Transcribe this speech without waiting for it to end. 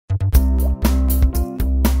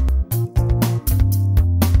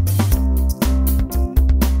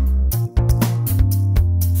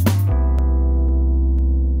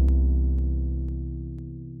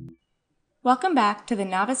Welcome back to the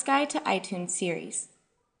Novice Guide to iTunes series.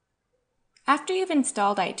 After you've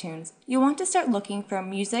installed iTunes, you'll want to start looking for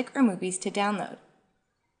music or movies to download.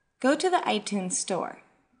 Go to the iTunes Store.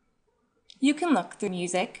 You can look through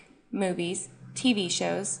music, movies, TV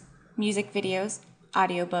shows, music videos,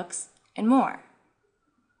 audiobooks, and more.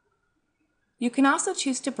 You can also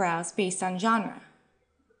choose to browse based on genre.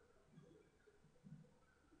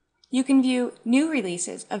 You can view new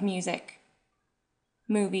releases of music,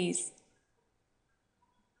 movies,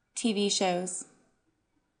 TV shows,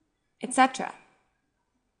 etc.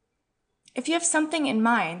 If you have something in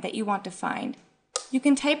mind that you want to find, you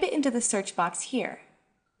can type it into the search box here.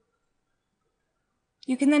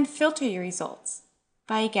 You can then filter your results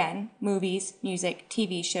by, again, movies, music,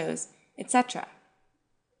 TV shows, etc.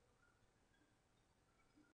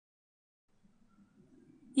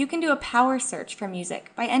 You can do a power search for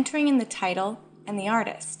music by entering in the title and the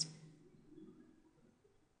artist.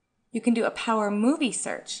 You can do a power movie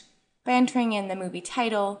search by entering in the movie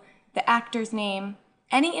title, the actor's name,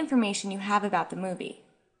 any information you have about the movie.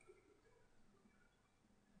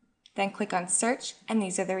 Then click on search, and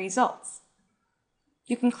these are the results.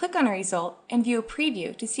 You can click on a result and view a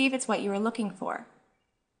preview to see if it's what you were looking for.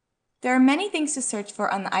 There are many things to search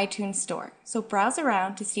for on the iTunes Store, so browse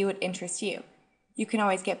around to see what interests you. You can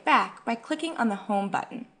always get back by clicking on the Home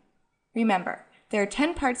button. Remember, there are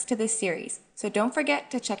 10 parts to this series, so don't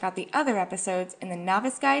forget to check out the other episodes in the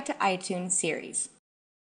Novice Guide to iTunes series.